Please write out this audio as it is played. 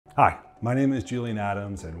Hi, my name is Julian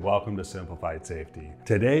Adams and welcome to Simplified Safety.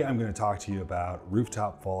 Today I'm going to talk to you about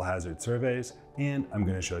rooftop fall hazard surveys and I'm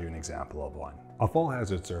going to show you an example of one. A fall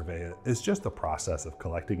hazard survey is just the process of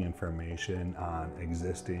collecting information on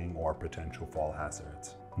existing or potential fall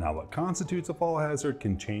hazards. Now, what constitutes a fall hazard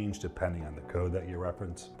can change depending on the code that you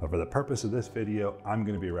reference, but for the purpose of this video, I'm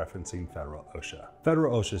going to be referencing federal OSHA.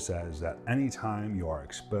 Federal OSHA says that anytime you are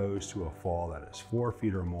exposed to a fall that is 4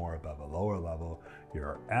 feet or more above a lower level,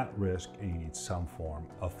 you're at risk and you need some form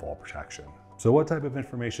of fall protection. So what type of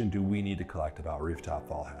information do we need to collect about rooftop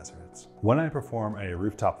fall hazards? When I perform a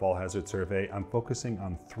rooftop fall hazard survey, I'm focusing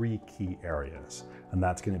on 3 key areas, and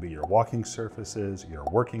that's going to be your walking surfaces, your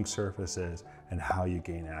working surfaces, and how you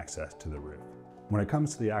gain access to the roof. When it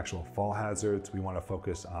comes to the actual fall hazards, we want to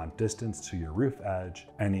focus on distance to your roof edge,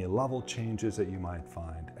 any level changes that you might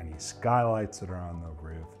find, any skylights that are on the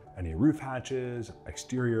roof, any roof hatches,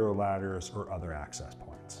 exterior ladders, or other access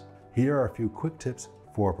points. Here are a few quick tips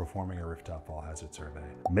for performing a rooftop fall hazard survey.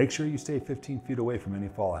 Make sure you stay 15 feet away from any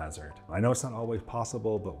fall hazard. I know it's not always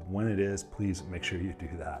possible, but when it is, please make sure you do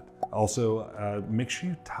that. Also, make sure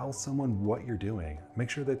you tell someone what you're doing. Make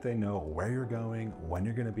sure that they know where you're going, when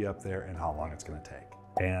you're gonna be up there, and how long it's gonna take.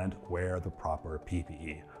 And wear the proper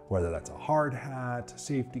PPE, whether that's a hard hat,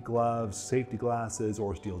 safety gloves, safety glasses,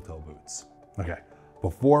 or steel toe boots. Okay.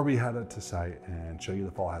 Before we head out to site and show you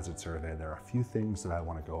the fall hazard survey, there are a few things that I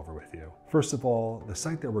want to go over with you. First of all, the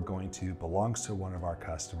site that we're going to belongs to one of our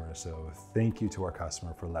customers, so thank you to our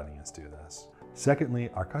customer for letting us do this. Secondly,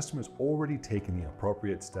 our customer's already taken the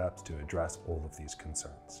appropriate steps to address all of these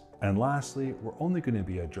concerns. And lastly, we're only going to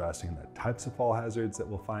be addressing the types of fall hazards that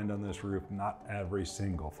we'll find on this roof, not every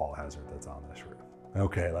single fall hazard that's on this roof.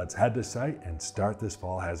 Okay, let's head to site and start this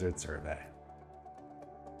fall hazard survey.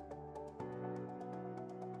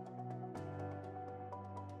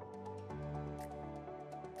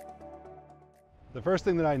 The first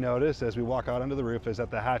thing that I notice as we walk out onto the roof is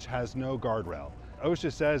that the hatch has no guardrail.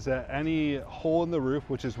 OSHA says that any hole in the roof,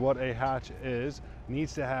 which is what a hatch is,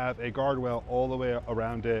 needs to have a guardrail all the way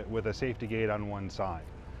around it with a safety gate on one side.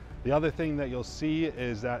 The other thing that you'll see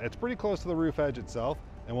is that it's pretty close to the roof edge itself,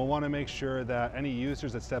 and we'll want to make sure that any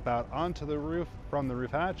users that step out onto the roof from the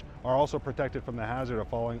roof hatch are also protected from the hazard of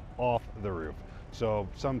falling off the roof. So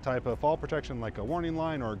some type of fall protection like a warning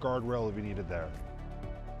line or a guardrail will be needed there.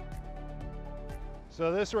 So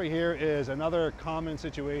this right here is another common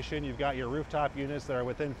situation. You've got your rooftop units that are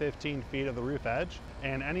within 15 feet of the roof edge.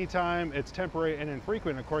 And anytime it's temporary and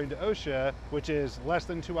infrequent, according to OSHA, which is less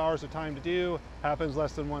than 2 hours of time to do, happens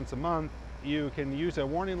less than once a month, you can use a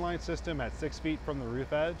warning line system at 6 feet from the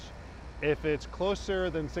roof edge. If it's closer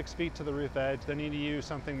than 6 feet to the roof edge, then you need to use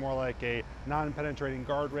something more like a non-penetrating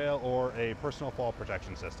guardrail or a personal fall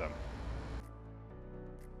protection system.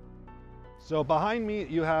 So behind me,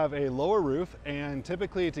 you have a lower roof, and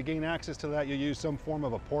typically to gain access to that, you use some form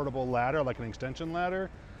of a portable ladder, like an extension ladder.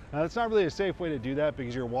 Now, that's not really a safe way to do that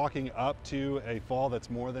because you're walking up to a fall that's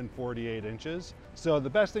more than 48 inches. So the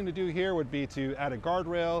best thing to do here would be to add a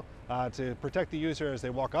guardrail to protect the user as they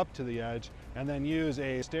walk up to the edge, and then use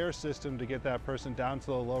a stair system to get that person down to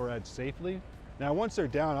the lower edge safely. Now, once they're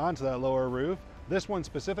down onto that lower roof, this one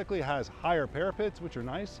specifically has higher parapets, which are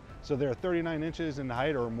nice. So they're 39 inches in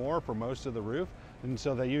height or more for most of the roof. And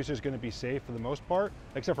so the user is going to be safe for the most part,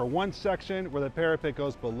 except for one section where the parapet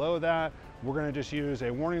goes below that. We're going to just use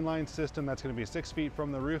a warning line system that's going to be 6 feet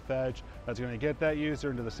from the roof edge. That's going to get that user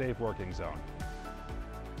into the safe working zone.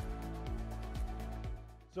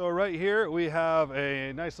 So right here we have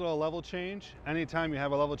a nice little level change. Anytime you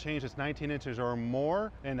have a level change that's 19 inches or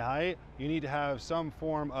more in height, you need to have some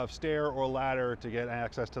form of stair or ladder to get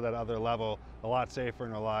access to that other level. A lot safer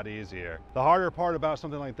and a lot easier. The harder part about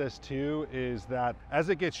something like this too is that as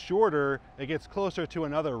it gets shorter, it gets closer to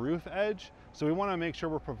another roof edge. So we want to make sure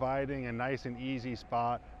we're providing a nice and easy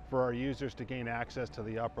spot for our users to gain access to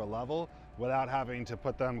the upper level without having to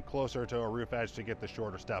put them closer to a roof edge to get the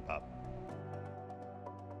shorter step up.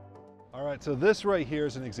 All right, so this right here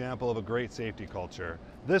is an example of a great safety culture.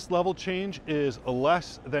 This level change is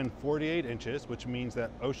less than 48 inches, which means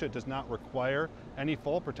that OSHA does not require any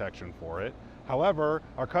fall protection for it. However,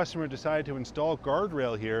 our customer decided to install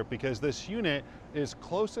guardrail here because this unit is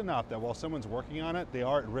close enough that while someone's working on it, they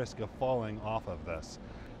are at risk of falling off of this.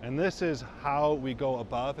 And this is how we go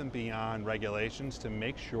above and beyond regulations to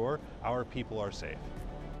make sure our people are safe.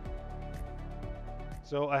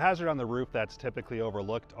 So a hazard on the roof that's typically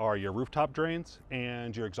overlooked are your rooftop drains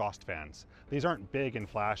and your exhaust fans. These aren't big and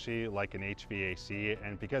flashy like an HVAC,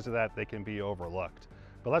 and because of that, they can be overlooked.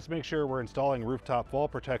 But let's make sure we're installing rooftop fall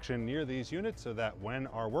protection near these units so that when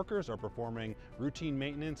our workers are performing routine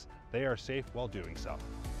maintenance, they are safe while doing so.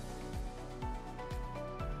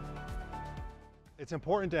 It's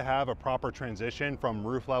important to have a proper transition from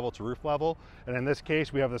roof level to roof level. And in this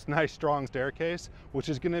case, we have this nice strong staircase, which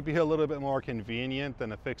is going to be a little bit more convenient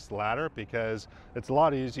than a fixed ladder because it's a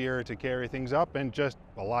lot easier to carry things up and just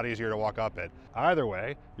a lot easier to walk up it. Either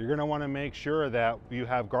way, you're going to want to make sure that you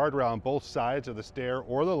have guardrail on both sides of the stair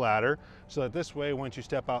or the ladder so that this way, once you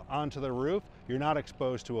step out onto the roof, you're not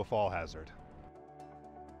exposed to a fall hazard.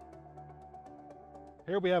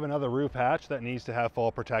 Here we have another roof hatch that needs to have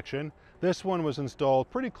fall protection. This one was installed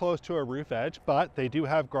pretty close to a roof edge, but they do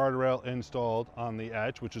have guardrail installed on the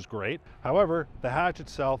edge, which is great. However, the hatch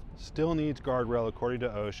itself still needs guardrail according to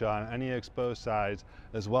OSHA on any exposed sides,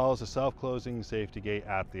 as well as a self-closing safety gate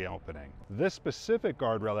at the opening. This specific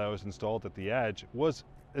guardrail that was installed at the edge was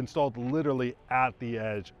installed literally at the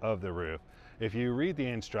edge of the roof. If you read the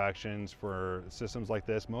instructions for systems like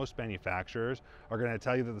this, most manufacturers are going to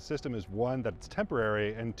tell you that the system is one, that it's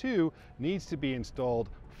temporary, and two, needs to be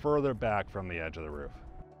installed further back from the edge of the roof.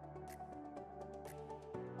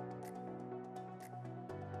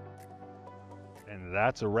 And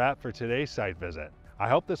that's a wrap for today's site visit. I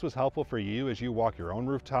hope this was helpful for you as you walk your own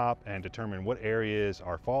rooftop and determine what areas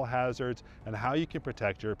are fall hazards and how you can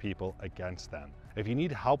protect your people against them. If you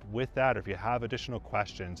need help with that, or if you have additional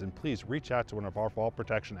questions, then please reach out to one of our fall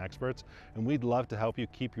protection experts, and we'd love to help you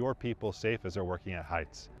keep your people safe as they're working at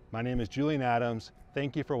heights. My name is Julian Adams.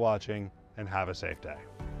 Thank you for watching, and have a safe day.